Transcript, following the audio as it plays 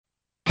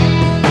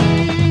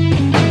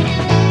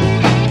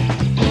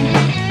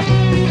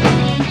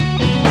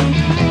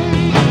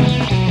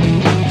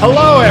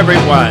Hello,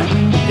 everyone.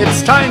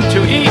 It's time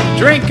to eat,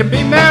 drink, and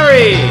be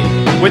merry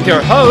with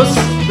your hosts,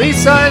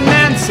 Lisa and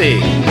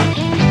Nancy.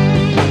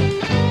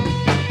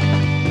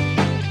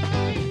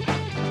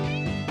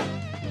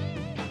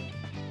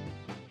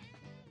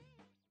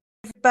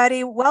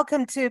 Everybody,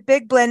 welcome to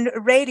Big Blend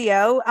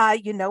Radio.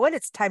 You know what?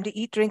 It's time to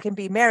eat, drink, and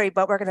be merry,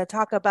 but we're going to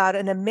talk about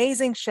an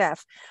amazing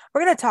chef.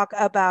 We're going to talk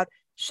about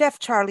Chef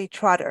Charlie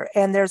Trotter,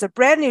 and there's a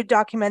brand new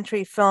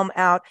documentary film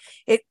out.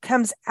 It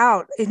comes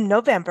out in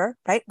November,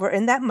 right? We're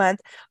in that month,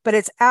 but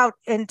it's out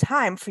in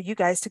time for you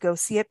guys to go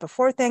see it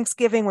before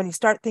Thanksgiving when you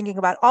start thinking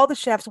about all the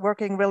chefs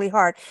working really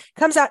hard. It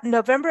comes out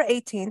November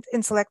 18th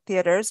in select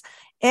theaters,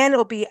 and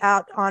it'll be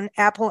out on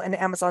Apple and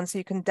Amazon, so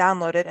you can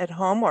download it at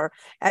home or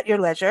at your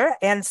leisure.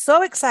 And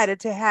so excited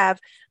to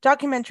have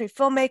documentary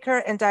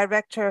filmmaker and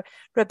director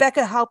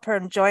Rebecca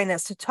Halpern join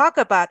us to talk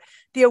about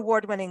the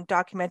award-winning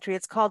documentary.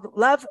 It's called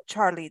Love,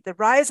 Charlie, The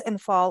Rise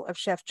and Fall of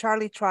Chef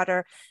Charlie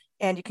Trotter.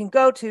 And you can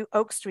go to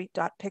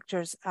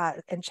oakstreet.pictures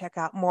and check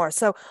out more.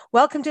 So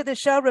welcome to the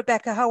show,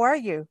 Rebecca. How are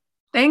you?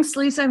 Thanks,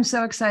 Lisa. I'm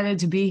so excited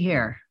to be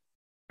here.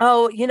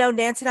 Oh, you know,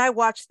 Nancy and I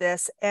watched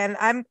this, and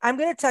I'm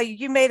going to tell you,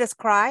 you made us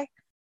cry.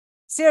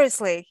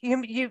 Seriously,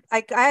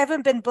 I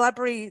haven't been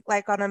blubbery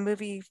like on a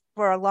movie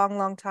for a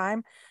long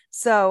time.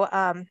 So,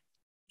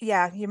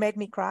 yeah, you made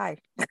me cry.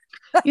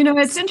 You know,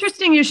 it's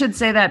interesting you should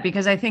say that,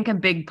 because I think a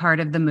big part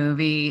of the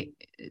movie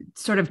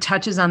sort of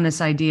touches on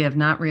this idea of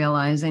not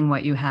realizing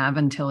what you have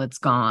until it's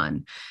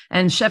gone.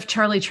 And Chef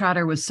Charlie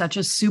Trotter was such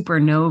a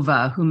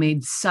supernova who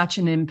made such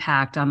an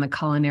impact on the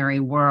culinary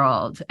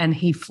world. And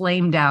he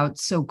flamed out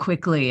so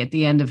quickly at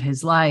the end of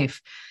his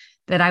life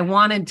that I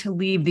wanted to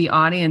leave the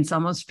audience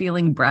almost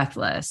feeling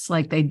breathless,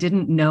 like they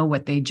didn't know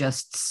what they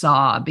just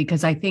saw,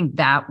 because I think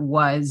that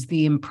was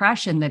the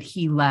impression that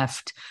he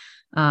left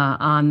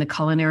on the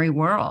culinary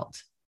world.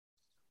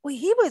 Well,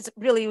 he was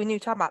really, when you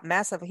talk about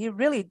massive, he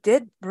really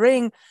did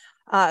bring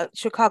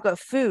Chicago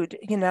food.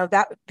 You know,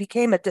 that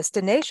became a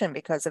destination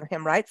because of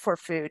him, right, for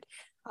food.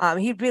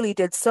 He really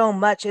did so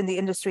much in the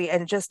industry,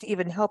 and just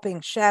even helping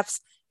chefs,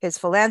 his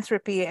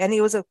philanthropy. And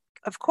he was,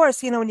 of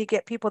course, you know, when you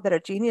get people that are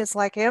genius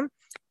like him,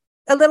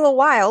 a little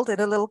wild and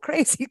a little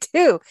crazy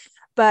too.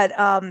 But,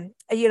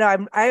 you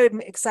know, I'm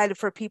excited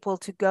for people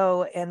to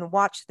go and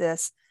watch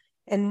this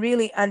and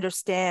really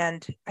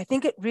understand. I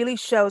think it really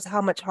shows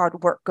how much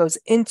hard work goes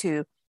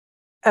into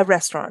a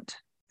restaurant,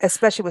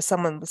 especially with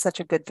someone with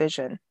such a good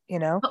vision, you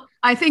know?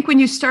 I think when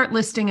you start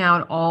listing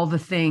out all the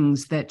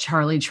things that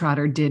Charlie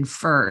Trotter did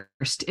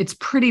first, it's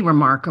pretty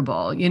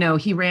remarkable. You know,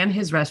 he ran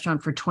his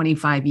restaurant for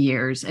 25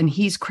 years, and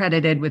he's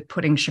credited with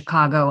putting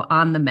Chicago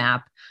on the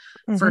map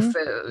for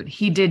food.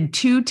 He did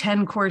 2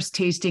 10-course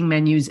tasting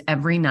menus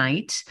every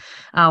night,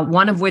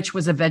 one of which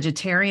was a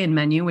vegetarian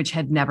menu, which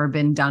had never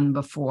been done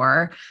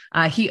before.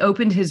 He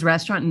opened his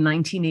restaurant in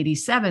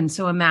 1987.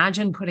 So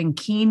imagine putting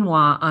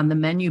quinoa on the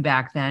menu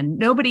back then.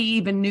 Nobody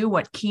even knew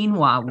what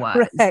quinoa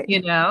was, right.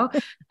 You know?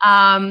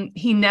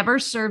 He never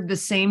served the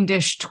same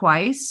dish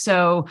twice.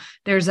 So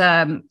there's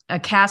a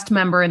cast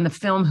member in the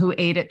film who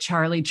ate at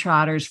Charlie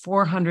Trotter's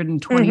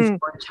 424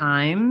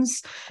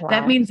 times. Wow.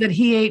 That means that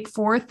he ate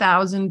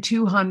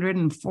 4,240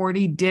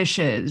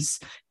 dishes,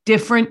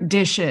 different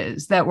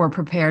dishes that were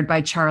prepared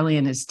by Charlie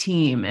and his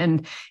team.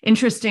 And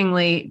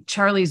interestingly,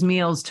 Charlie's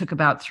meals took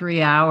about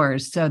 3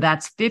 hours. So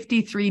that's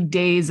 53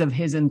 days of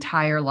his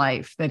entire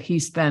life that he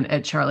spent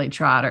at Charlie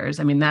Trotter's.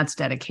 I mean, that's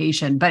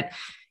dedication. But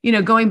you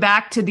know, going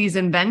back to these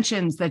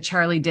inventions that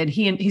Charlie did,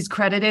 he's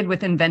credited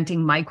with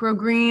inventing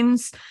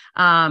microgreens.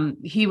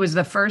 He was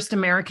the first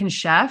American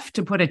chef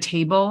to put a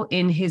table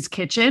in his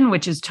kitchen,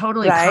 which is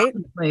totally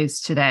commonplace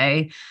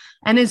today.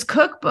 And his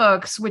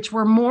cookbooks, which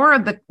were more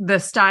of the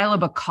style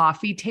of a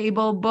coffee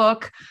table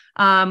book,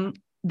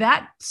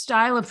 that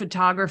style of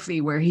photography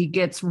where he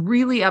gets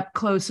really up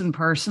close and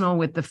personal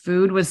with the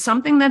food was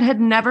something that had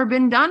never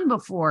been done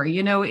before.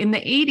 You know, in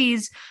the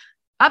 80s,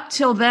 up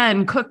till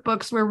then,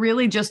 cookbooks were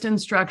really just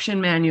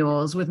instruction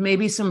manuals with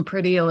maybe some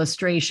pretty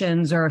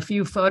illustrations or a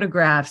few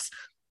photographs,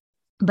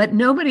 but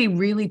nobody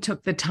really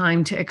took the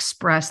time to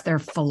express their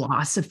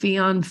philosophy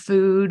on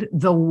food,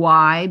 the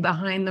why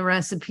behind the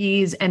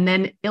recipes, and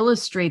then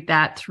illustrate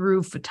that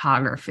through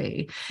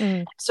photography.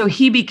 So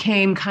he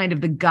became kind of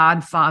the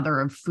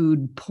godfather of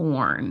food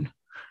porn.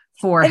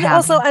 And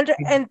also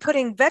and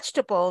putting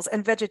vegetables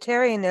and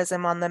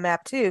vegetarianism on the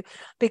map too,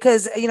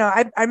 because, you know,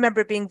 I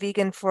remember being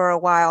vegan for a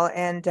while,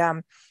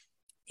 and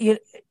you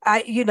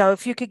know,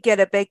 if you could get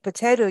a baked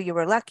potato, you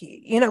were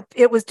lucky. You know,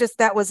 it was just,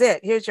 that was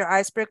it. Here's your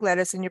iceberg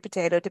lettuce and your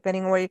potato,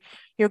 depending on where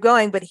you're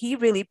going. But he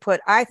really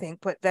put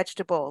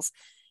vegetables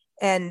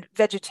and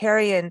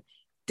vegetarian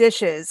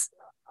dishes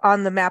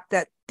on the map,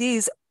 that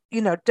these,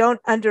 you know, don't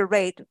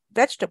underrate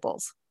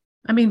vegetables.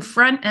 I mean,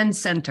 front and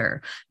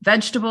center.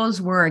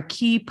 Vegetables were a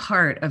key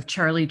part of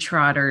Charlie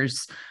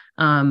Trotter's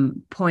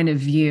point of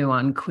view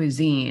on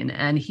cuisine,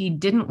 and he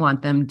didn't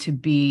want them to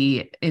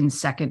be in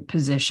second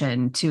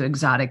position to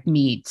exotic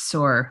meats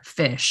or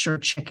fish or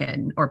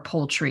chicken or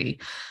poultry.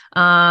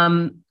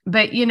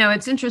 But, you know,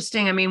 it's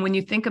interesting. I mean, when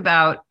you think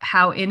about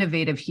how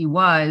innovative he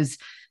was,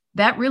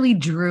 that really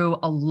drew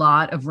a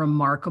lot of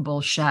remarkable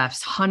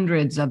chefs,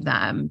 hundreds of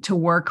them, to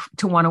want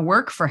to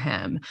work for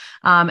him.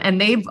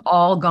 And they've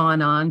all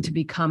gone on to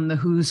become the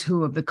who's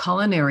who of the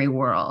culinary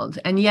world.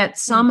 And yet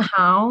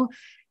somehow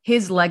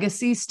his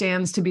legacy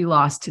stands to be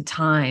lost to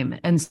time.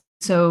 And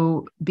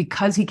so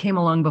because he came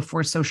along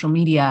before social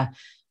media,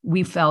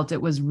 we felt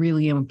it was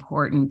really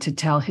important to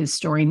tell his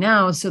story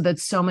now so that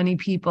so many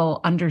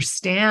people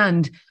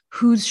understand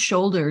whose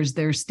shoulders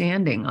they're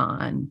standing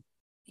on.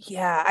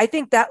 Yeah, I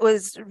think that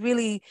was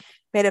really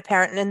made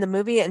apparent in the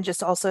movie, and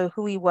just also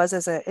who he was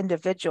as an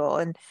individual,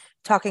 and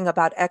talking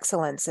about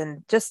excellence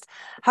and just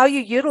how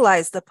you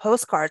utilize the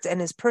postcards and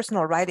his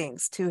personal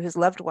writings to his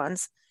loved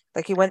ones.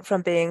 Like he went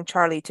from being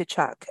Charlie to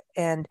Chuck,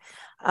 and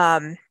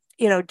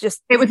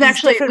just it was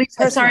actually,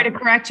 Lisa, sorry to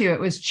correct you, it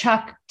was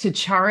Chuck to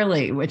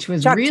Charlie, which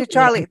was Chuck really to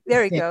Charlie.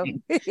 There you go.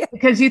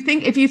 Because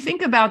if you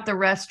think about the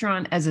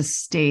restaurant as a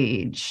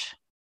stage,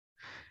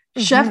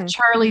 Chef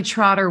Charlie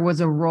Trotter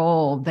was a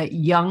role that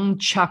young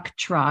Chuck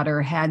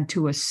Trotter had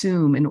to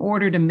assume in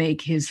order to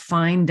make his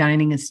fine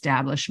dining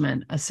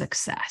establishment a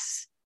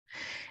success.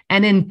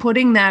 And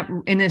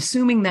in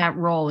assuming that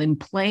role, in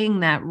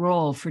playing that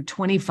role for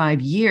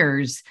 25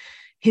 years,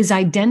 his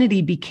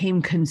identity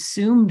became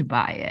consumed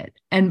by it.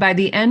 And by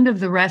the end of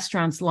the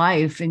restaurant's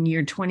life in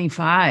year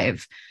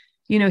 25,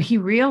 he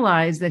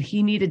realized that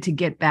he needed to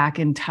get back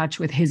in touch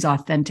with his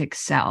authentic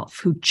self,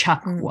 who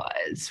Chuck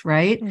was,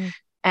 right?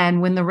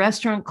 And when the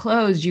restaurant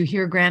closed, you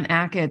hear Grant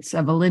Achatz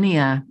of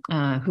Alinea,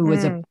 who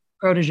was a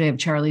protege of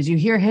Charlie's, you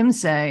hear him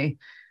say,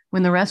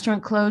 when the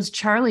restaurant closed,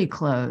 Charlie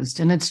closed.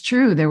 And it's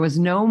true. There was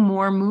no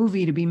more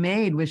movie to be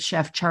made with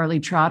Chef Charlie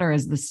Trotter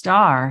as the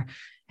star.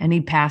 And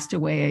he passed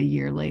away a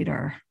year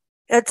later.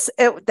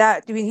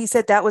 He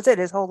said that was it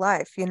his whole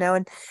life,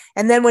 and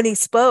then when he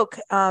spoke,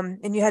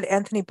 and you had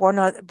Anthony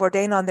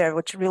Bourdain on there,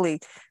 which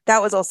really,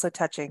 that was also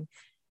touching.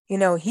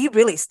 He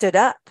really stood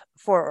up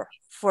for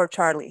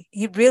Charlie.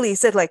 He really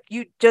said, like,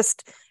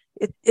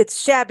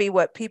 it's shabby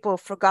what people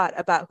forgot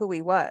about who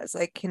he was.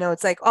 Like,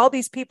 it's like all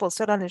these people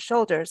stood on his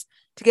shoulders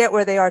to get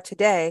where they are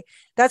today.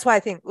 That's why I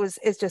think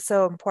it's just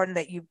so important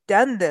that you've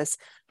done this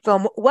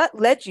film. What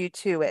led you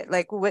to it?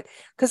 Like,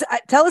 because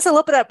tell us a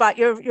little bit about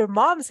your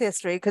mom's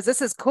history, because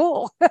this is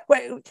cool.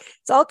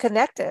 It's all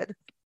connected.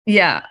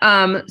 Yeah.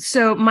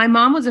 So my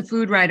mom was a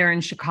food writer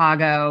in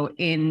Chicago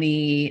in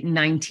the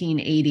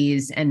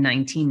 1980s and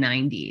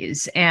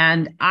 1990s.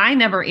 And I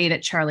never ate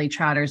at Charlie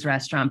Trotter's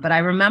restaurant, but I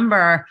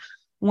remember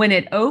when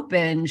it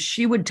opened,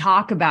 she would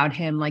talk about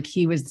him like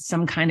he was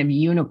some kind of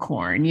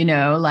unicorn,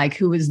 like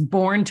who was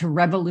born to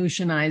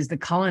revolutionize the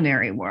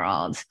culinary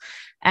world.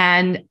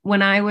 And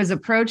when I was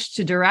approached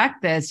to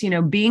direct this,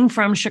 being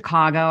from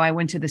Chicago, I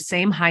went to the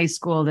same high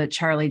school that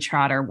Charlie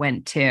Trotter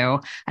went to.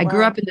 I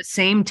grew up in the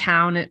same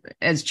town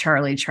as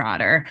Charlie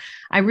Trotter.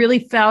 I really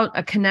felt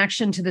a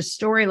connection to the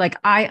story. Like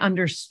I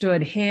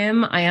understood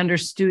him. I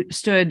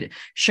understood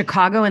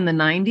Chicago in the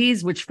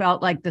 90s, which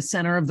felt like the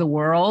center of the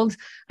world.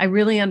 I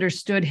really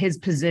understood his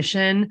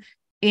position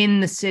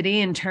in the city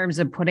in terms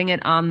of putting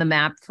it on the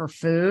map for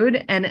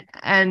food. And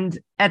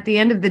at the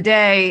end of the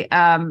day,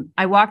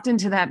 I walked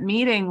into that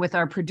meeting with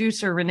our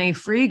producer, Renee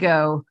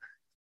Frigo,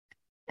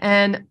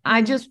 and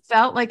I just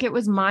felt like it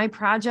was my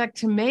project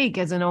to make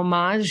as an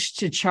homage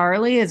to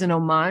Charlie, as an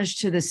homage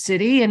to the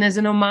city, and as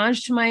an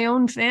homage to my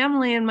own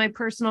family and my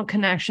personal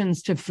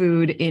connections to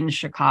food in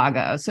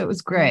Chicago. So it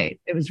was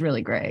great. It was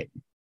really great.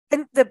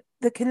 And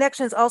the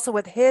connections also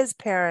with his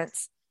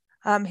parents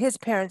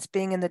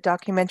being in the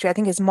documentary. I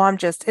think his mom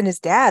and his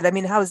dad. I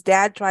mean, how his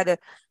dad tried to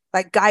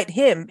like guide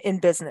him in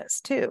business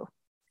too.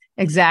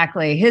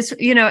 Exactly.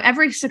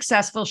 Every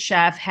successful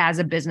chef has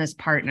a business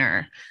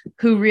partner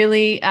who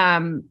really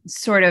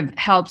sort of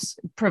helps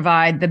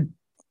provide the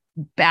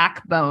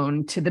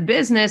backbone to the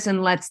business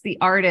and lets the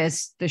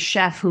artist, the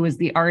chef who is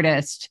the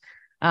artist,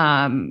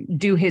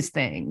 do his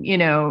thing.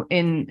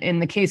 In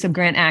the case of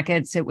Grant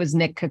Achatz, it was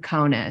Nick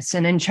Kokonis.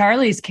 And in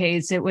Charlie's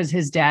case, it was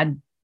his dad,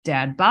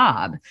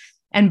 Bob.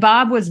 And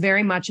Bob was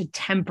very much a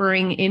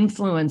tempering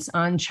influence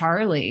on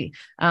Charlie.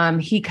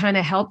 He kind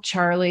of helped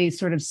Charlie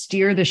sort of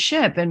steer the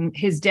ship. And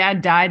his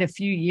dad died a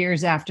few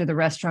years after the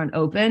restaurant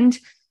opened.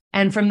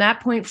 And from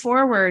that point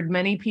forward,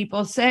 many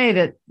people say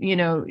that,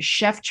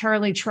 Chef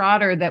Charlie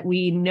Trotter, that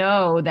we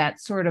know, that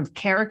sort of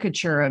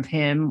caricature of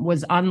him,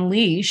 was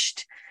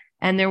unleashed.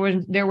 And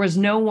there was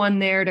no one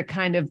there to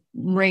kind of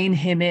rein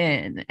him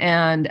in.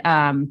 And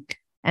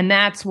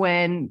that's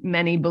when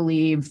many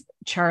believe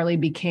Charlie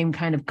became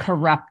kind of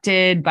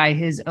corrupted by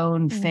his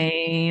own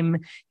fame,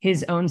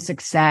 his own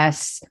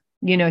success.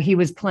 He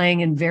was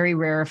playing in very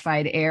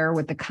rarefied air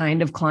with the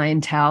kind of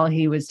clientele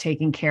he was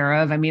taking care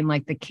of. I mean,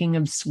 like the King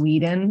of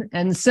Sweden.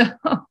 And so,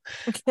 so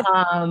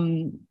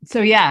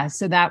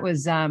that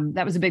was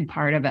a big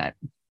part of it.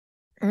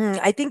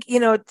 I think,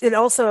 it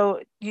also,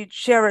 you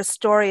share a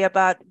story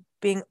about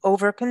being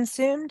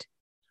overconsumed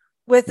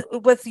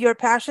with your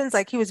passions?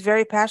 Like he was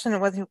very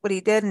passionate with what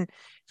he did and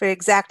very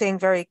exacting,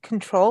 very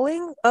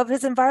controlling of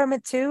his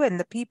environment too, and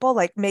the people,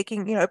 like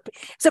making,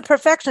 it's a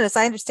perfectionist.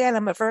 I understand,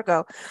 I'm a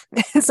Virgo,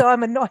 so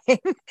I'm annoying.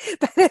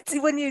 But it's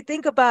when you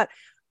think about,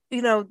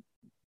 you know,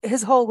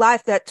 his whole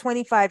life, that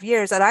 25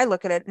 years, and I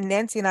look at it, and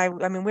Nancy and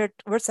I mean,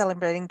 we're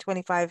celebrating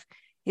 25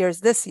 years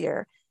this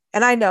year.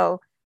 And I know,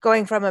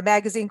 going from a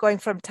magazine, going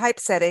from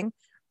typesetting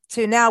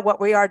to now what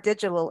we are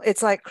digital,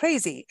 it's like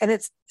crazy, and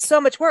it's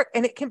so much work,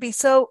 and it can be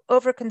so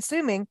over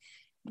consuming.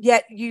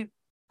 Yet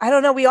I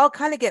don't know, we all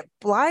kind of get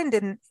blind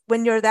and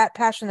when you're that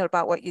passionate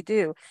about what you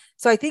do.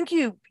 So I think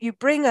you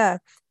bring a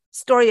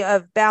story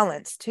of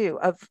balance too,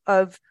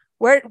 of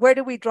where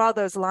do we draw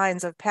those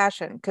lines of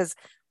passion? Because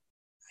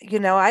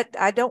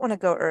I don't want to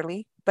go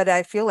early, but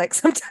I feel like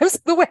sometimes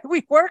the way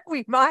we work,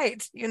 we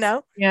might.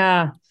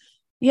 Yeah.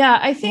 Yeah,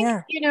 I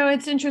think,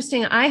 it's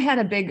interesting. I had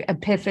a big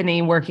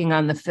epiphany working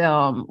on the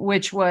film,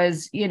 which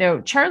was,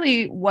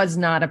 Charlie was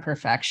not a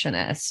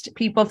perfectionist.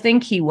 People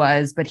think he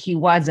was, but he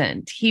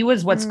wasn't. He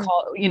was what's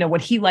called,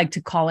 what he liked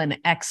to call an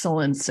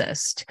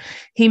excellencist.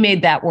 He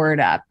made that word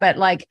up, but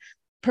like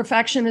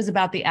perfection is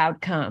about the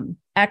outcome.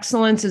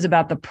 Excellence is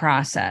about the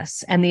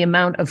process and the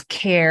amount of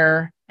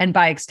care and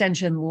by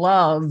extension,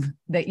 love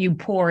that you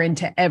pour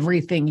into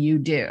everything you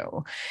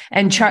do.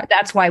 And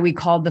that's why we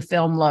called the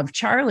film Love,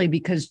 Charlie,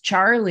 because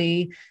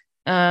Charlie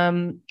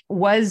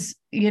was,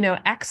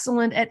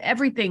 excellent at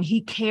everything.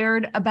 He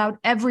cared about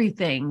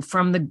everything,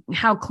 from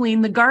how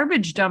clean the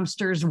garbage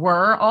dumpsters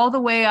were all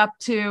the way up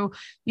to,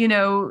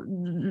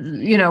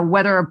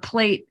 whether a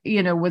plate,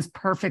 was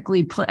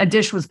perfectly, a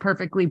dish was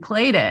perfectly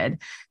plated.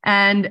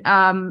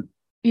 And,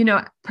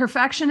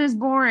 perfection is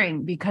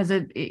boring because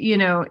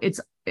it's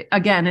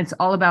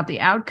all about the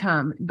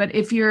outcome. But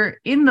if you're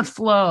in the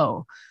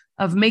flow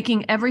of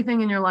making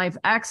everything in your life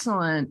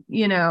excellent,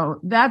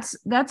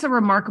 that's a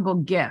remarkable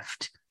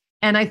gift.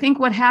 And I think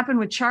what happened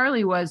with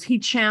Charlie was he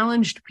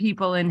challenged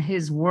people in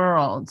his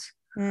world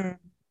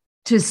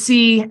to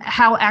see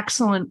how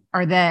excellent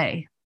are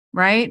they,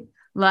 right?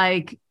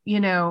 Like,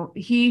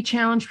 he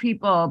challenged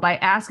people by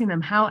asking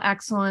them, how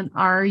excellent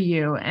are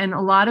you? And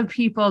a lot of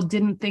people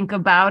didn't think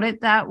about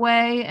it that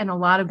way. And a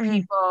lot of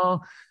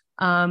people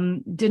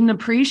didn't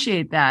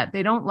appreciate that.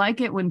 They don't like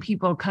it when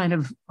people kind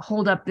of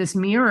hold up this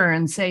mirror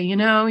and say,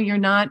 you're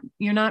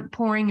not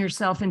pouring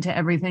yourself into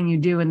everything you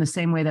do in the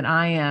same way that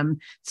I am.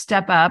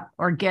 Step up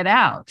or get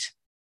out.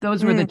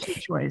 Those were the two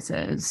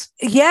choices.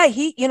 Yeah,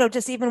 he,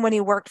 just even when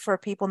he worked for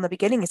people in the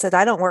beginning, he said,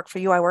 I don't work for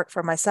you, I work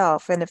for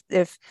myself. And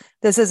if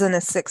this isn't a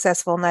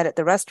successful night at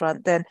the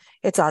restaurant, then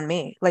it's on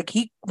me. Like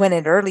he went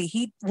in early.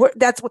 He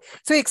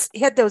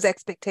had those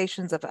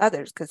expectations of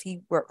others because he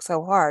worked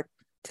so hard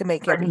to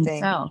make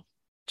everything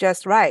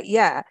just right.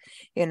 Yeah.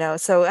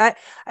 So I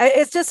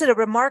it's just a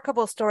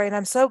remarkable story, and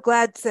I'm so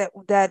glad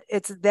that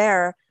it's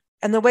there,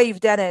 and the way you've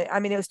done it. I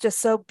mean, it was just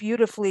so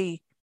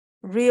beautifully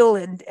real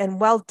and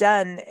well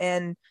done,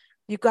 and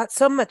you've got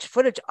so much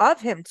footage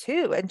of him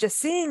too, and just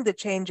seeing the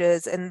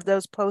changes and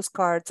those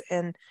postcards,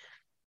 and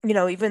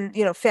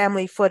even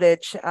family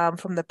footage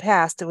from the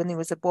past when he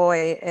was a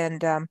boy,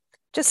 and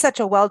just such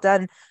a well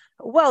done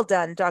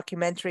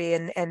documentary,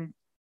 and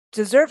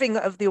deserving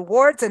of the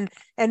awards, and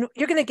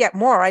you're going to get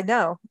more. I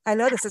know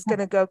this is going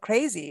to go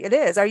crazy. It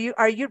is. Are you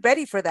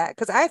ready for that?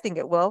 Because I think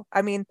it will.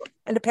 I mean,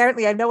 and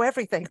apparently I know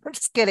everything. I'm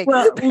just kidding.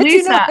 Well,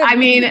 Lisa, I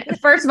mean,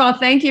 first of all,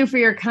 thank you for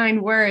your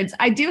kind words.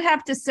 I do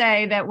have to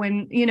say that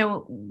when,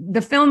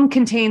 the film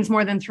contains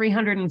more than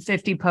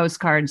 350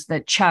 postcards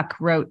that Chuck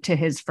wrote to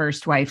his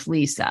first wife,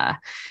 Lisa.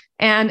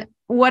 And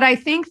what I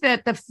think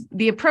that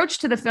the approach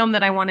to the film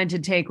that I wanted to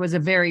take was a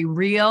very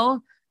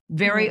real,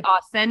 very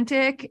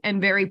authentic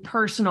and very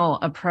personal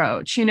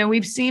approach.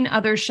 We've seen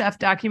other chef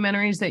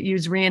documentaries that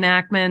use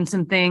reenactments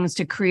and things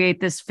to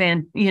create this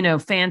fancy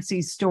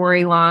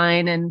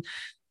storyline. And,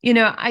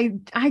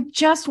 I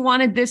just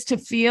wanted this to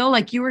feel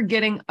like you were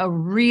getting a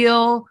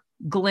real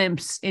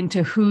glimpse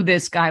into who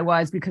this guy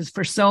was, because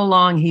for so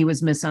long he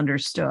was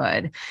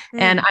misunderstood.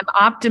 And I'm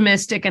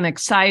optimistic and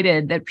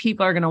excited that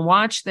people are going to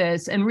watch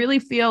this and really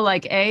feel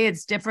like, A,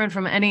 it's different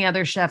from any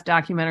other chef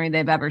documentary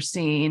they've ever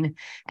seen.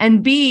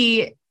 And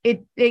B,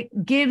 it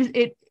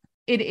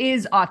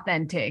is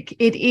authentic.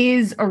 It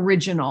is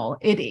original.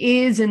 It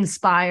is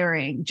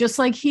inspiring, just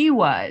like he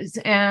was.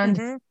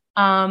 And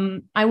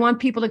I want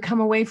people to come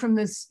away from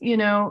this,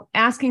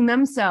 asking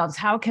themselves,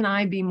 how can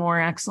I be more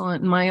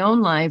excellent in my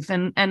own life?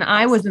 And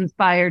I was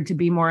inspired to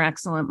be more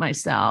excellent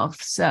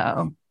myself.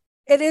 So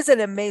it is an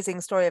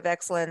amazing story of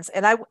excellence.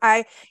 And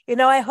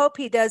I hope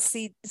he does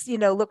see,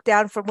 look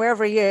down from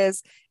wherever he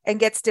is and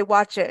gets to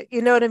watch it.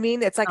 You know what I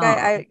mean? It's like,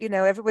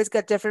 everybody's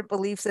got different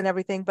beliefs and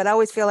everything, but I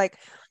always feel like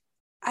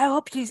I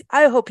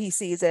hope he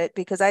sees it,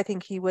 because I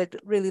think he would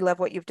really love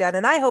what you've done.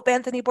 And I hope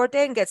Anthony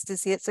Bourdain gets to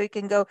see it so he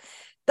can go,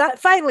 that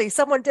finally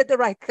someone did the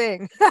right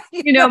thing.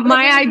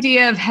 My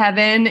idea of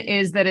heaven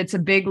is that it's a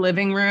big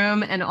living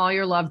room and all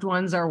your loved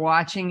ones are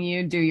watching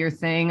you do your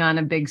thing on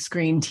a big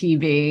screen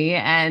TV,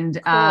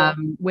 and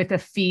Cool. with a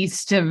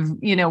feast of,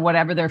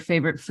 whatever their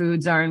favorite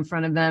foods are in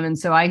front of them. And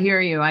so I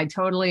hear you. I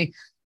totally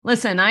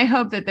listen. I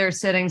hope that they're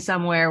sitting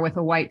somewhere with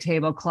a white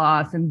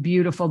tablecloth and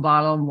beautiful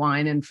bottle of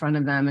wine in front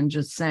of them and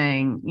just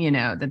saying,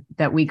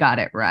 that we got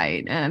it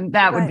right. And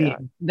that would be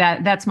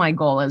that's my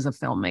goal as a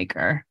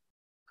filmmaker.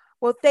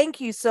 Well, thank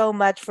you so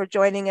much for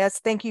joining us.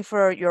 Thank you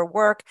for your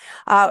work.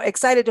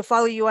 Excited to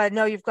follow you. I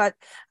know you've got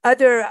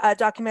other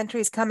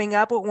documentaries coming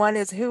up. One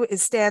is Who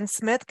is Stan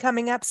Smith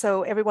coming up.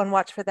 So everyone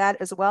watch for that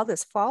as well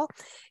this fall.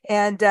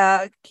 And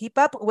keep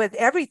up with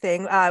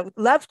everything.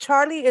 Love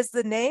Charlie is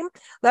the name.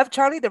 Love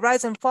Charlie, The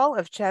Rise and Fall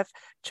of Chef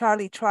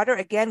Charlie Trotter,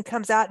 again,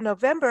 comes out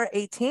November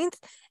 18th.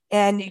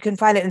 And you can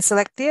find it in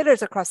select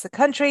theaters across the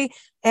country,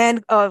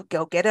 and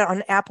go get it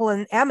on Apple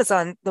and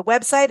Amazon. The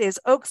website is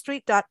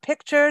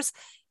oakstreet.pictures.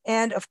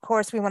 And of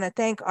course, we want to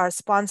thank our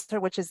sponsor,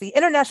 which is the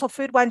International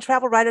Food, Wine,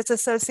 Travel Writers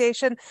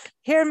Association.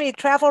 Hear me,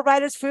 travel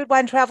writers, food,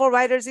 wine, travel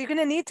writers. You're going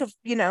to need to,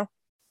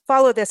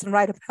 follow this and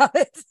write about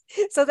it.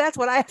 So that's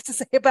what I have to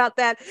say about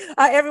that.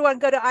 Everyone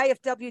go to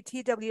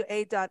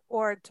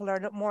ifwtwa.org to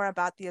learn more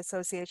about the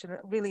association.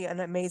 Really an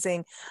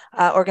amazing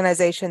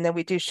organization that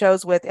we do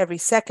shows with every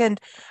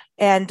second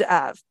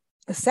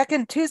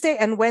Tuesday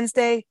and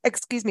Wednesday,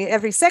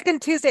 every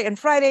second Tuesday and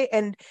Friday,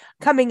 and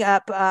coming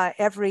up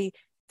every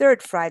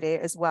third Friday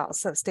as well.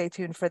 So stay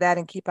tuned for that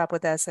and keep up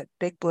with us at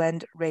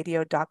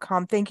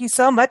bigblendradio.com. Thank you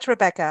so much,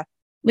 Rebecca.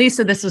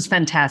 Lisa, this was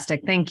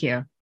fantastic. Thank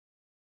you.